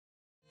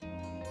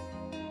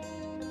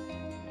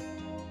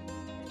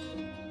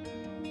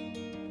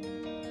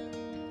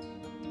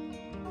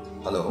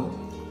Hello,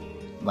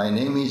 my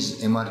name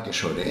is M.R.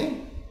 Kishore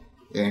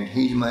and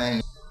he is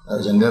my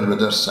younger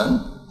brother's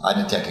son,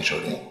 Aditya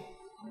Kishore.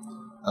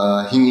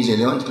 He is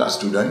 11th class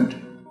student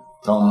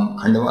from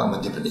Khandwa,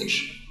 Madhya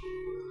Pradesh.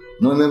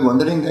 Now I am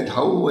wondering that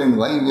how and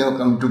why we have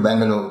come to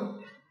Bangalore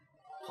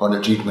for the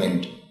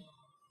treatment.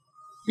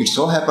 It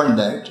so happened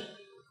that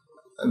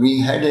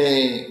we had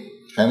a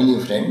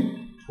family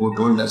friend who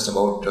told us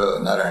about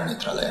Narayana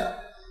Nethralaya.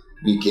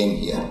 We came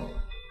here.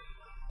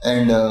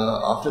 And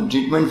after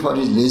treatment for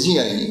his lazy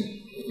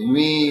eye,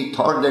 we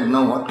thought that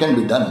now what can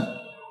be done?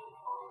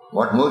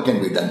 What more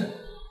can be done?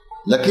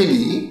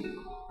 Luckily,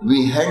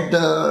 we had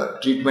the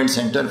treatment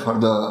center for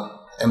the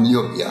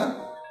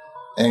Amblyopia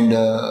and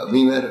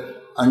we were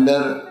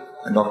under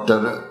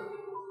Dr.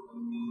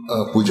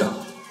 Pooja.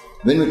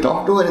 When we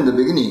talked to her in the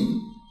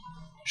beginning,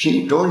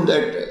 she told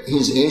that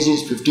his age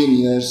is 15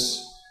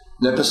 years.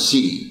 Let us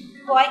see.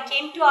 Boy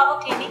came to our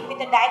clinic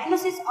with a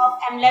diagnosis of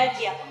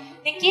Amblyopia.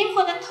 They came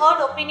for the third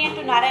opinion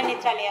to Narayana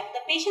Nethralaya. The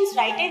patient's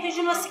right eye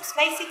vision was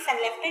 6/6 and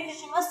left eye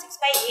vision was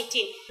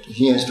 6/18.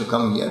 He has to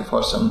come here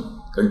for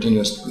some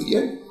continuous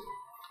period.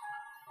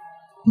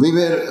 We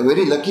were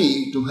very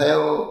lucky to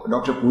have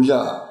Dr. Pooja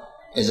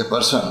as a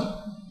person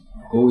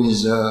who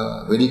is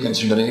very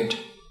considerate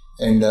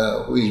and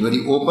who is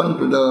very open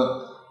to the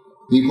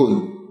people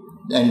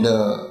and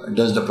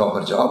does the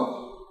proper job.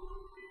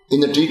 In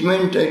the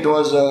treatment, it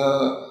was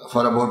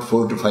for about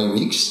 4 to 5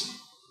 weeks.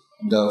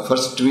 The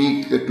first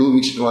week, 2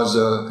 weeks, it was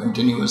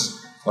continuous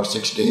for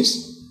 6 days.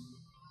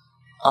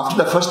 After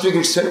the first week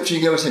itself, she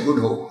gave us a good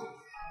hope.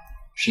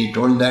 She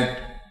told that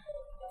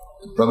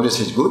progress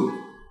is good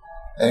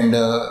and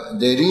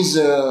there is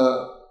a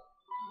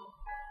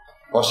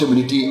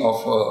possibility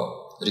of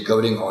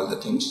recovering all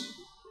the things.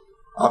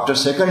 After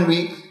second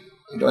week,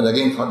 it was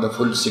again for the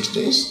full 6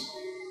 days.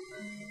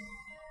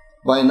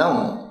 By now,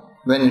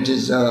 when it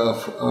is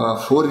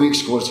 4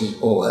 weeks course is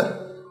over,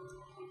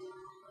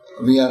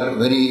 we are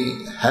very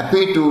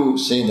happy to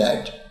say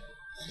that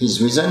his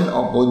vision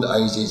of both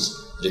eyes is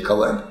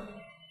recovered.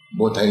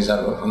 Both eyes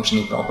are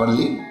functioning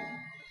properly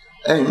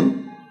and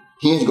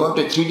he has got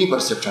a 3D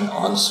perception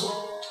also.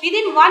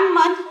 Within 1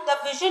 month, the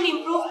vision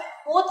improved,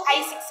 both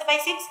eyes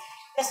 6/6.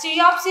 The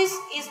stereopsis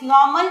is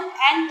normal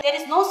and there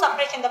is no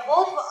suppression. The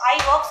both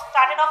eye works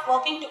started off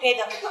working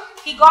together.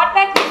 He got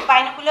back his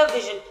binocular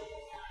vision.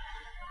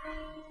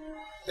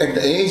 At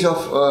the age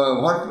of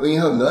what we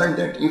have learned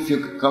that if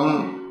you come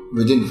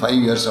within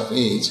 5 years of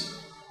age,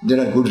 there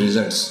are good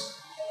results.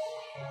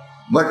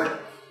 But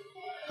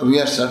we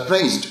are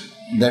surprised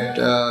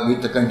that with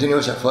the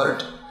continuous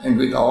effort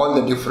and with all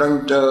the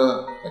different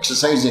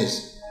exercises,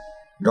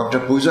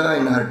 Dr. Pooja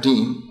and her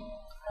team,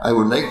 I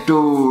would like to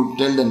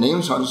tell the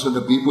names also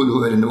the people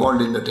who were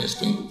involved in the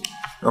testing.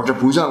 Dr.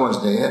 Pooja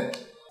was there.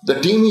 The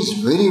team is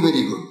very,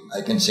 very good.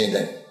 I can say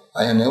that.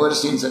 I have never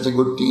seen such a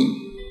good team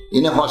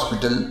in a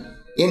hospital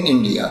in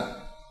India.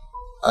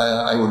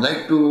 I would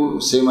like to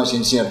say my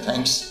sincere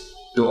thanks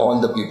to all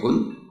the people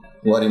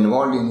who are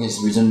involved in his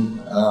vision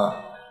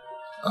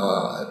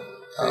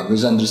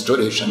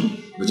restoration,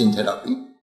 vision therapy.